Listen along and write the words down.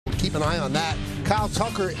keep an eye on that. Kyle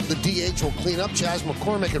Tucker, the DH, will clean up. Chas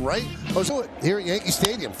McCormick and Wright. Here at Yankee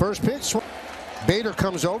Stadium. First pitch. Bader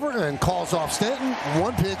comes over and calls off Stanton.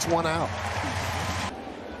 One pitch, one out.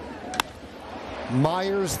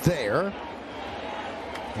 Myers there.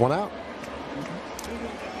 One out.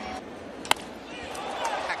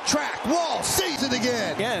 Track, wall, sees it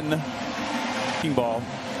again. Again. Ball.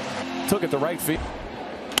 Took it to right field.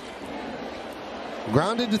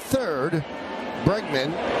 Grounded to third.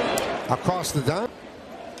 Bregman across the dime.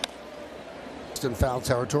 In foul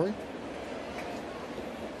territory.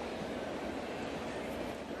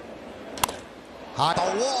 High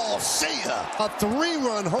the wall, see ya. A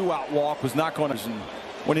three-run home. Two-out walk was not going to.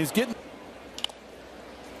 When he's getting.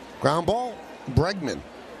 Ground ball, Bregman.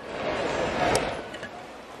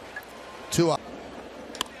 Two up.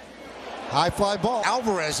 High fly ball.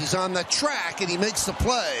 Alvarez is on the track and he makes the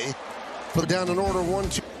play. Put down in order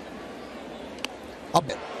 1-2. Up.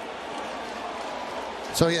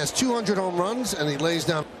 So he has 200 home runs and he lays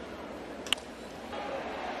down.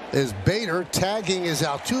 Is Bader tagging his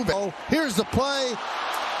Altuve. Oh, here's the play.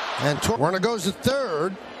 And runner goes to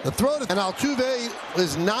third. The throw to, and Altuve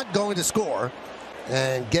is not going to score.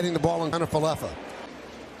 And getting the ball in front of Falefa.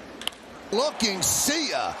 Looking,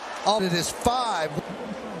 see ya. Oh, it is 5.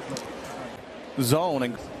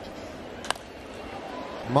 Zoning.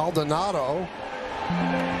 Maldonado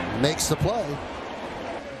makes the play.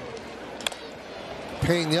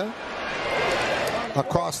 Pena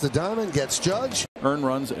across the diamond gets Judge. Earn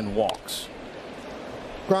runs and walks.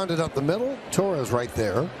 Grounded up the middle. Torres right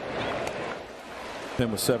there.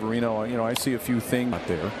 Then with Severino, I see a few things out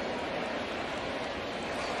there.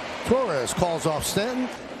 Torres calls off Stanton.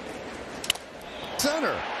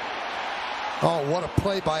 Center. Oh, what a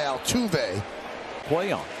play by Altuve.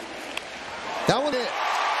 Play on. That one hit.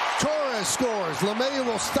 Torres scores. LeMahieu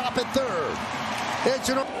will stop at third. It's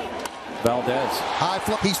an Valdez. high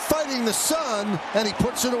fly. He's fighting the sun, and he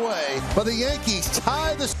puts it away. But the Yankees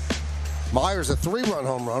tie the. Myers a 3-run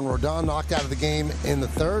home run. Rodon knocked out of the game in the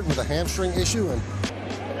third with a hamstring issue, and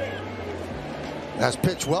has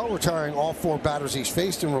pitched well, retiring all 4 batters he's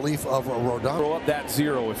faced in relief of Rodon. Throw up that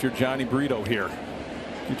 0 if you're Johnny Brito here.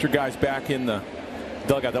 Get your guys back in the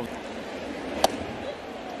dugout.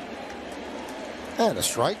 And a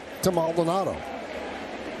strike to Maldonado.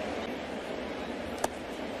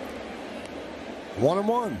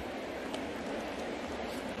 1-1.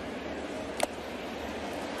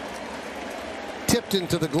 Tipped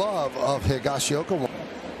into the glove of Higashioka.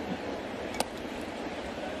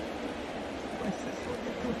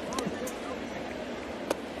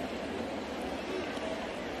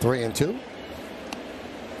 3-2.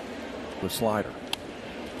 The slider.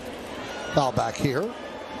 Foul back here.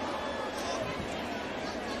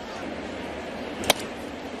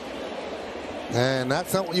 And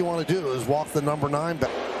that's not what you want to do, is walk the number 9 back.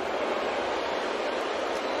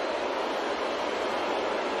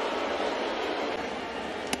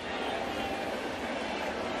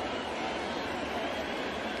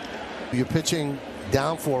 You're pitching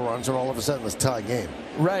down 4 runs and all of a sudden it's a tie game.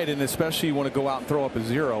 Right, and especially you want to go out and throw up a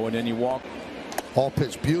 0 and then you walk. All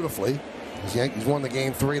pitched beautifully. The Yankees won the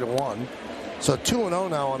game 3-1. So 2-0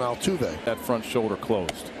 now on Altuve. That front shoulder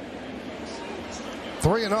closed.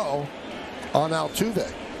 3-0 on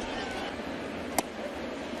Altuve.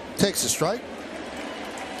 Takes a strike.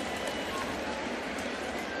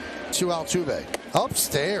 To Altuve.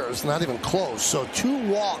 Upstairs, not even close. So 2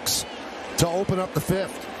 walks to open up the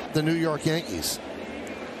 5th. The New York Yankees.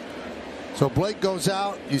 So Blake goes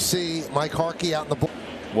out. You see Mike Harkey out in the ball.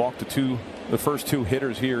 Walked the first 2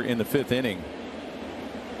 hitters here in the 5th inning.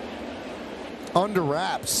 Under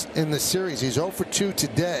wraps in the series. He's 0 for 2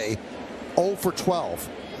 today. 0 for 12.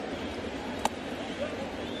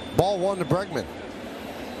 Ball 1 to Bregman.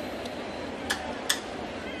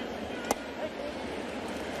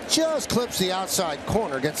 Just clips the outside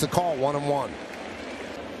corner. Gets the call. 1-1.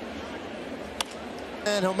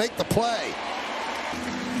 And he'll make the play.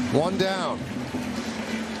 1 down.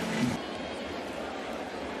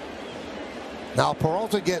 Now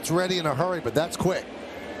Peralta gets ready in a hurry, but that's quick.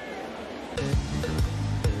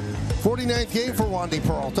 49th game for Wandy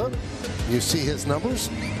Peralta. You see his numbers.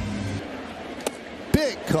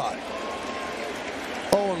 Big cut.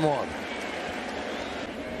 0-1.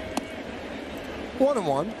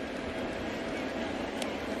 1-1.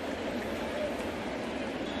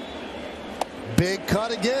 Big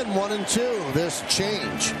cut again, 1-2. This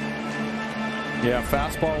change. Yeah,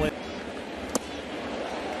 fastball in.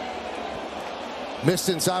 Missed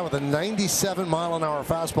inside with a 97-mile-an-hour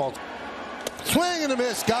fastball. Swing and a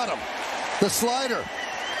miss, got him. The slider.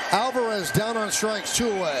 Alvarez down on strikes, 2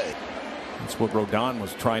 away. That's what Rodon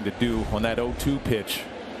was trying to do on that 0-2 pitch.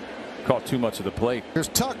 Caught too much of the plate. Here's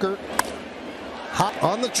Tucker. Hop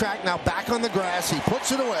on the track, now back on the grass. He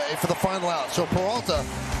puts it away for the final out. So Peralta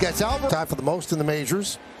gets out. Time for the most in the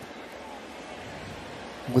majors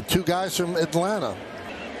with two guys from Atlanta.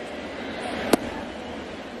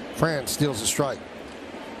 France steals a strike.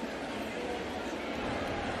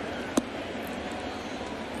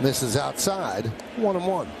 This is outside.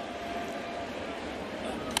 1-1.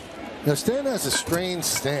 Now Stan has a strange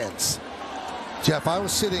stance. Jeff, I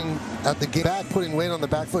was sitting at the back putting weight on the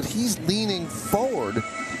back foot. He's leaning forward.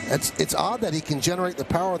 It's odd that he can generate the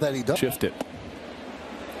power that he does. Shift it.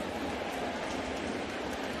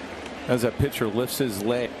 As that pitcher lifts his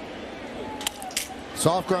leg.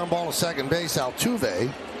 Soft ground ball to second base.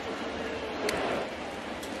 Altuve.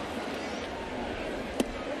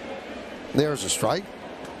 There's a strike.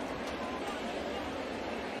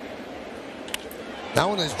 That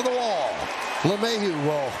one is to the wall. LeMahieu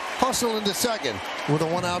will hustle into second with a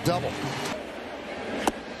one-out double.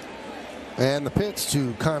 And the pitch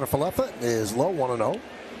to Kiner-Falefa is low, 1-0.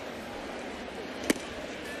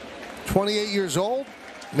 28 years old,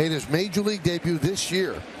 made his major league debut this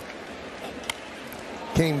year.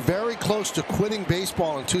 Came very close to quitting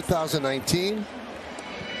baseball in 2019.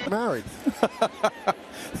 Married.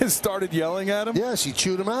 Started yelling at him? Yes, he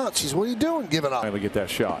chewed him out. She's, what are you doing? Give it up. Finally get that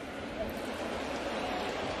shot.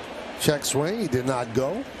 Check swing. He did not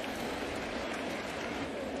go.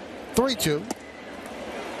 3-2.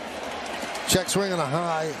 Check swing on a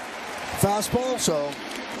high fastball. So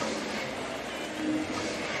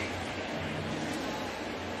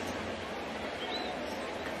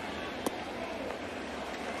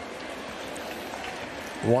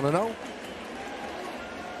one and 0.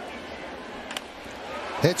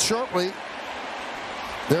 Hit shortly.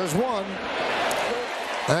 There's one.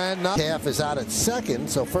 And Calf is out at second,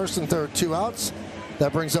 so first and third, 2 outs.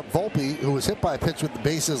 That brings up Volpe, who was hit by a pitch with the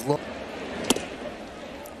bases low.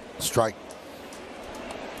 Strike.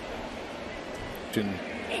 A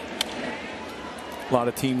lot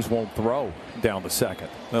of teams won't throw down the second.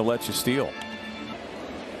 They'll let you steal.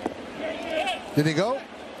 Did he go?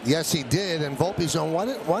 Yes, he did. And Volpe's on. Why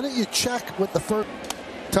didn't you check with the first?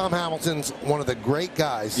 Tom Hamilton's one of the great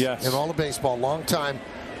guys in all of baseball. Long time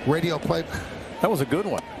radio play. That was a good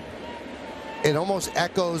one. It almost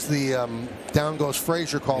echoes the down goes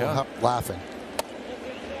Frazier call, laughing.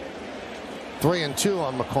 3-2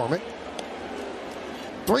 on McCormick.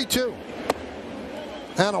 3-2.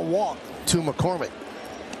 And a walk to McCormick.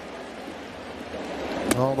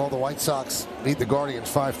 Although the White Sox beat the Guardians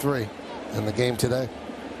 5-3 in the game today.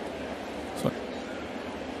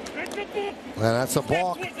 And that's a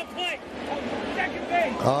balk.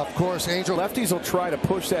 Of course, Angel. Lefties will try to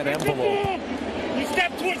push that envelope. You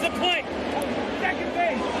step towards the plate. Second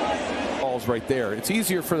base. Ball's right there. It's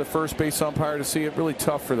easier for the first base umpire to see it. Really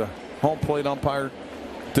tough for the home plate umpire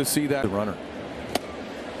to see that. The runner.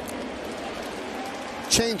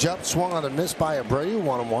 Change up, swung on a miss by Abreu.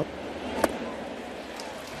 1-1.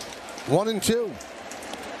 1-2.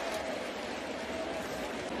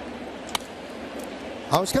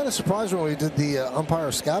 I was kind of surprised when we did the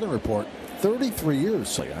umpire scouting report. 33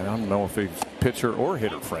 years. I don't know if he's pitcher or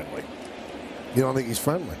hitter friendly. You don't think he's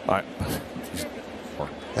friendly?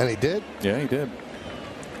 And he did? Yeah, he did.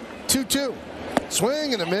 2-2.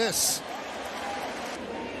 Swing and a miss.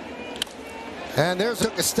 And there's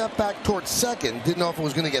took a step back towards second. Didn't know if it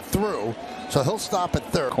was going to get through. So he'll stop at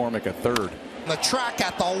third. McCormick at third. The track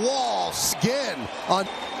at the wall. Skin on.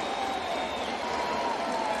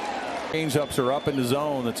 Change-ups are up in the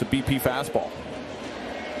zone. That's a BP fastball.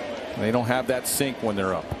 They don't have that sink when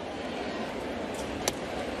they're up.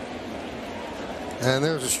 And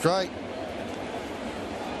there's a strike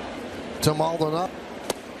to Maldonado.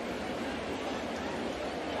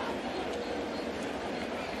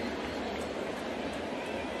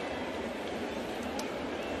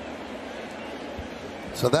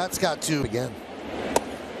 So that's got 2 again.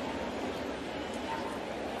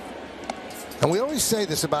 And we always say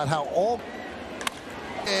this about how all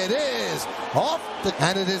it is off the,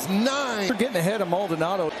 and it is 9. We're getting ahead of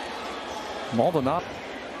Maldonado. Maldonado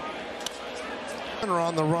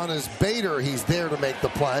on the run is Bader. He's there to make the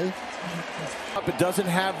play. It doesn't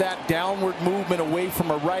have that downward movement away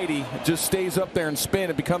from a righty. It just stays up there and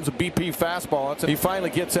spin. It becomes a BP fastball. He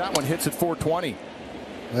finally gets that one, hits at 420.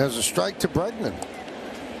 There's a strike to Bregman.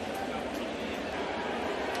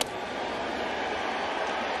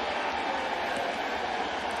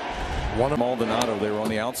 One of Maldonado, they were on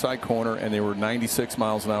the outside corner and they were 96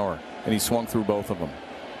 miles an hour, and he swung through both of them.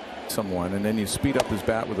 Someone, and then you speed up his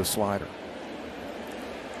bat with a slider.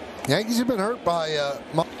 Yankees have been hurt by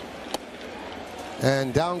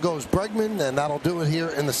And down goes Bregman, and that'll do it here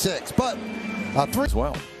in the 6th. But 3 as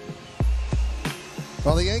well.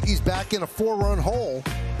 Well, the Yankees back in a 4-run hole.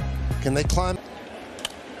 Can they climb?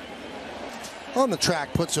 On the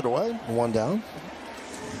track, puts it away. 1 down.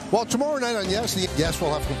 Well, tomorrow night on Yes,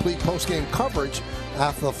 we'll have complete post-game coverage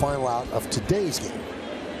after the final out of today's game.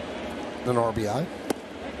 An RBI.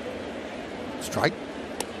 Strike.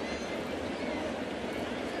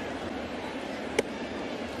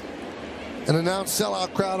 An announced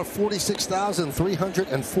sellout crowd of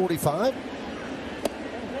 46,345.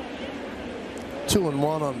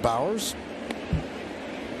 2-1 on Bowers.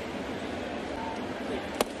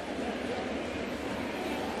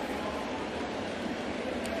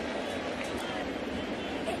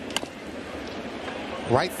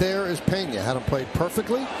 Right there is Pena. Had him played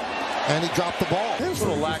perfectly, and he dropped the ball. There's a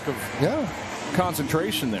little lack of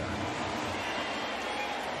concentration there.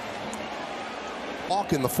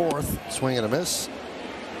 Walk in the 4th, swing and a miss.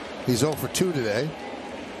 He's 0 for 2 today.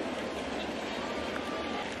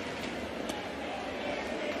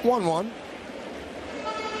 1-1.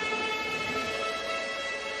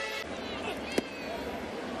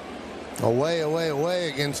 Away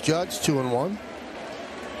against Judge. 2-1.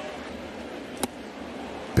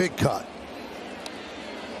 Big cut.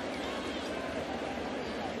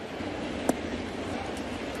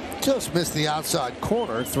 Just missed the outside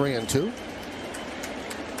corner. 3-2.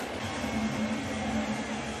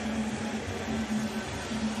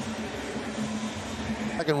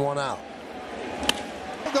 Second one out.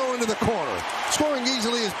 Go into the corner. Scoring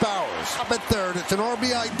easily is Bowers. Up at 3rd. It's an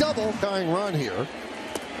RBI double. Tying run here.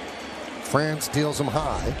 France deals him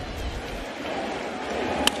high.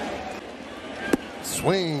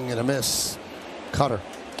 Swing and a miss. Cutter.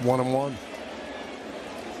 1-1.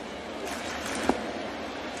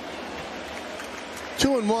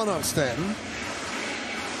 Two and one on Stanton.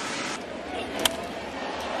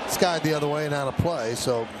 Skied the other way and out of play.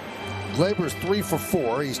 So Glaber's 3 for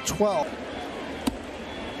 4. He's 12.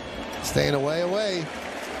 Staying away.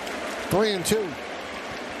 3-2.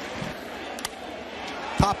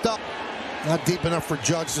 Popped up. Not deep enough for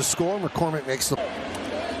Judge to score. McCormick makes the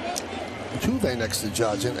Tuve next to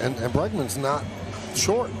Judge, and Bregman's not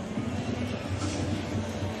short.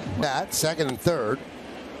 At 2nd and 3rd.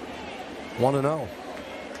 1-0.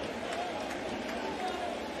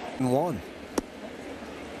 1-1.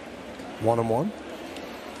 1-1.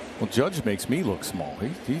 Well, Judge makes me look small.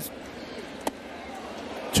 He's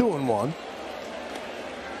 2-1.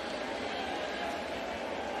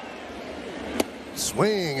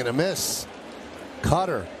 Swing and a miss.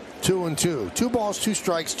 Cutter. 2-2. 2 balls, 2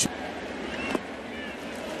 strikes.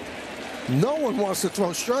 No one wants to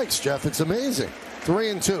throw strikes, Jeff. It's amazing.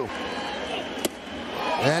 3-2.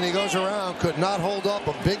 And he goes around. Could not hold up.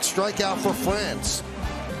 A big strikeout for France.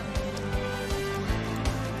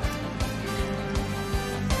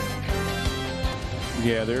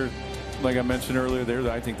 Yeah, they're, like I mentioned earlier, they're,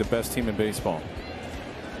 I think, the best team in baseball.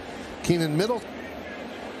 Keenan Middle.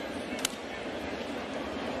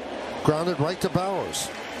 Grounded right to Bowers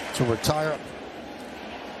to retire.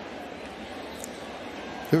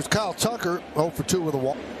 Here's Kyle Tucker, 0 for 2 with a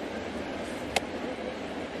walk.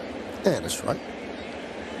 And a strike.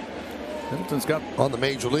 Middleton's got on the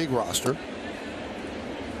major league roster.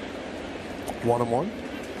 1-1.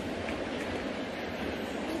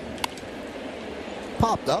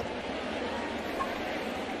 Popped up.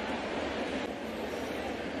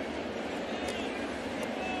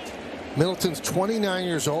 Middleton's 29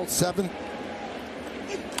 years old, 7th.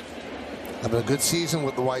 Having a good season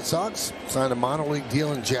with the White Sox. Signed a minor league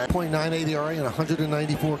deal in January. 0.98 ERA in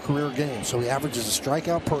 194 career games. So he averages a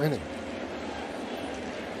strikeout per inning.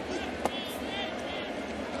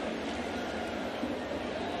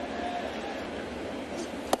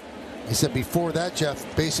 He said before that, Jeff,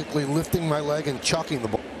 basically lifting my leg and chucking the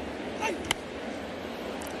ball.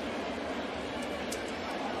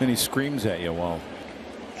 And he screams at you. Well,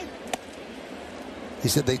 he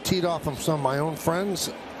said they teed off from some of my own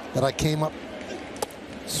friends that I came up.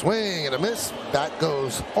 Swing and a miss. Bat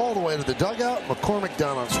goes all the way to the dugout. McCormick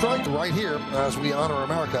down on strike right here as we honor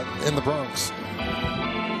America in the Bronx.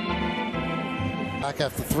 Back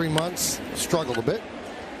after 3 months, struggled a bit.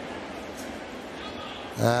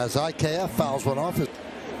 As IKF fouls one off.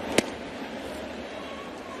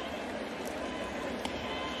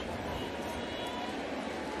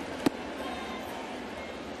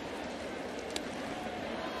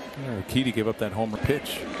 Key gave up that homer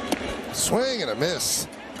pitch. Swing and a miss.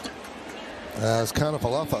 As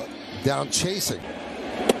Kanafalefa down chasing.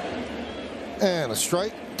 And a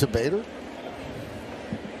strike to Bader.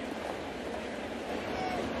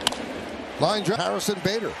 Line drive. Harrison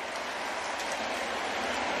Bader.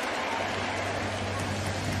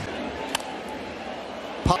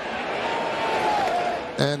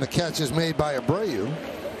 And the catch is made by Abreu.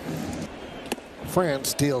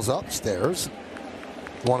 France deals upstairs.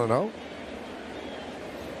 1-0.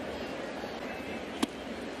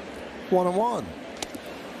 1-1.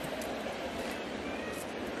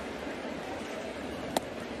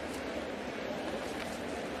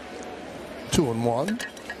 Two and one.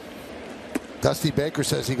 Dusty Baker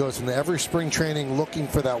says he goes into every spring training looking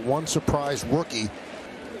for that one surprise rookie.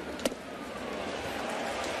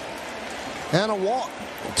 And a walk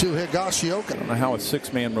to Higashioka. I don't know how a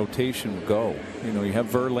six-man rotation would go. You know, you have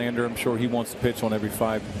Verlander. I'm sure he wants to pitch on every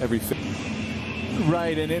fifth.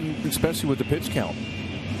 Right, and then especially with the pitch count.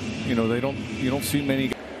 You know, you don't see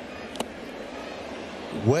many.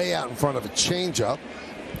 Way out in front of a changeup.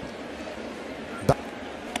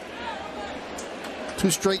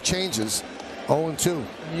 Two straight changes. 0-2.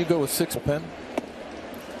 You go with six pen.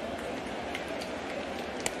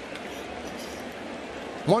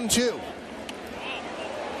 1-2.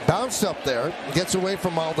 Bounced up there. Gets away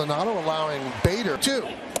from Maldonado, allowing Bader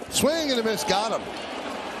to swing and a miss. Got him.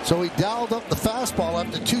 So he dialed up the fastball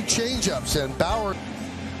after two changeups, and Bauer.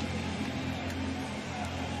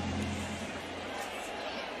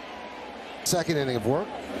 Second inning of work.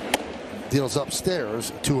 Deals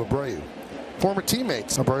upstairs to Abreu. Former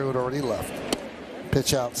teammates. Abreu had already left.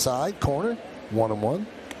 Pitch outside, corner, 1-1.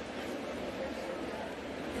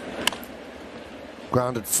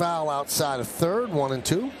 Grounded foul outside of third,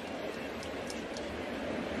 1-2.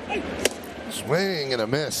 Swing and a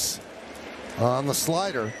miss on the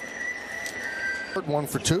slider. 1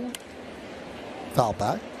 for 2. Foul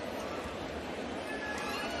back.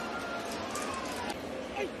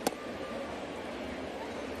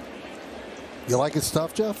 You like his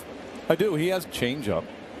stuff, Jeff? I do. He has changeup.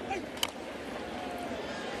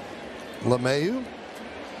 LeMahieu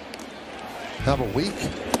have a week.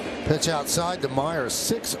 Pitch outside to Myers.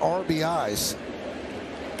 6 RBIs.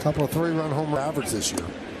 Couple of 3-run home run average this year.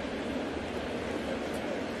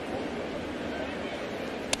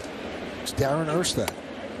 It's Darren Erstad.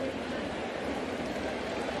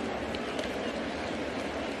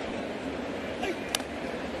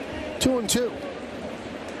 Two and two.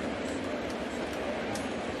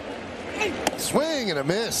 Swing and a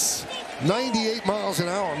miss. 98 miles an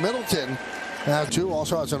hour. Middleton has 2,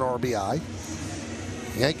 also has an RBI.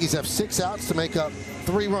 Yankees have 6 outs to make up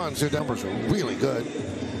 3 runs. Their numbers are really good.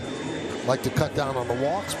 Like to cut down on the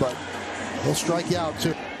walks, but he'll strike you out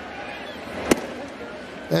too.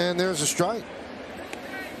 And there's a strike.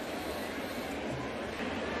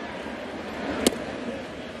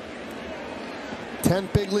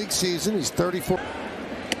 th big league season. He's 34.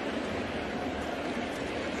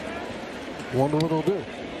 Wonder what he'll do.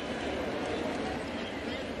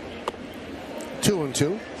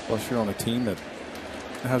 2-2. Plus, you're on a team that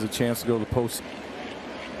has a chance to go to the post.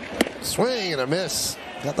 Swing and a miss.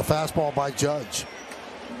 Got the fastball by Judge.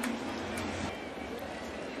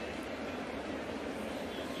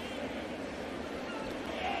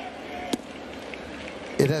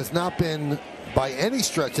 It has not been by any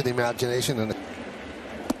stretch of the imagination. And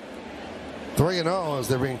 3-0 as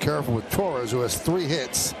they're being careful with Torres, who has 3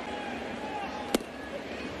 hits.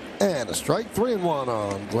 And a strike. 3-1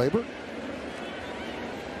 on Glaber.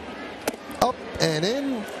 Up and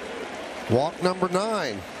in. Walk number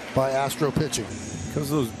 9 by Astro pitching.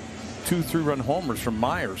 Because of those 2 3-run homers from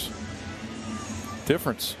Myers.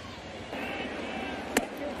 Difference.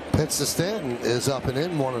 Pitch to Stanton is up and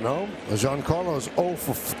in. 1-0. Giancarlo is 0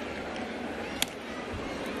 for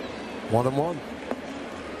 1-1.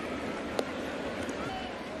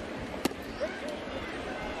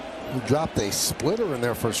 He dropped a splitter in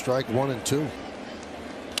there for a strike. 1-2.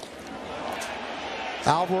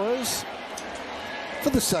 Alvarez for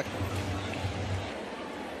the second.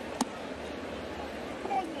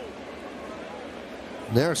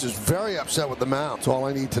 Neris is very upset with the mound. That's all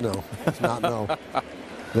I need to know. Not know.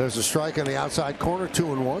 There's a strike on the outside corner.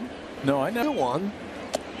 2-1. No, I know. 2-1.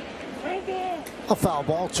 A foul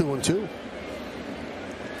ball. 2-2.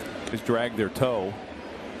 Just dragged their toe.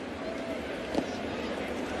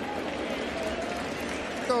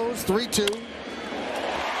 Goes 3-2.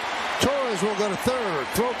 Torres will go to third.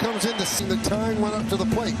 Throw comes in to see the time went up to the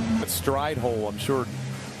plate. That stride hole, I'm sure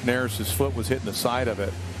Neris' foot was hitting the side of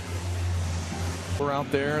it. We're out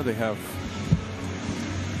there. They have.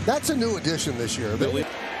 That's a new addition this year.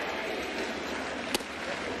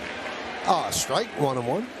 Strike.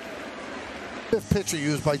 1-1. 5th pitcher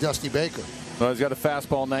used by Dusty Baker. Well, he's got a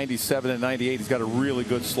fastball 97 and 98. He's got a really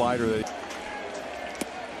good slider.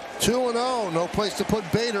 2-0. No place to put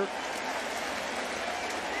Bader.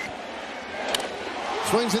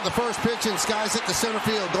 Swings at the first pitch and skies it to center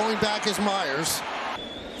field. Going back is Myers.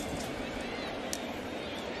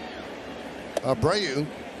 Abreu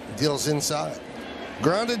deals inside.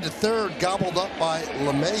 Grounded to third, gobbled up by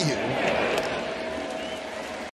LeMahieu.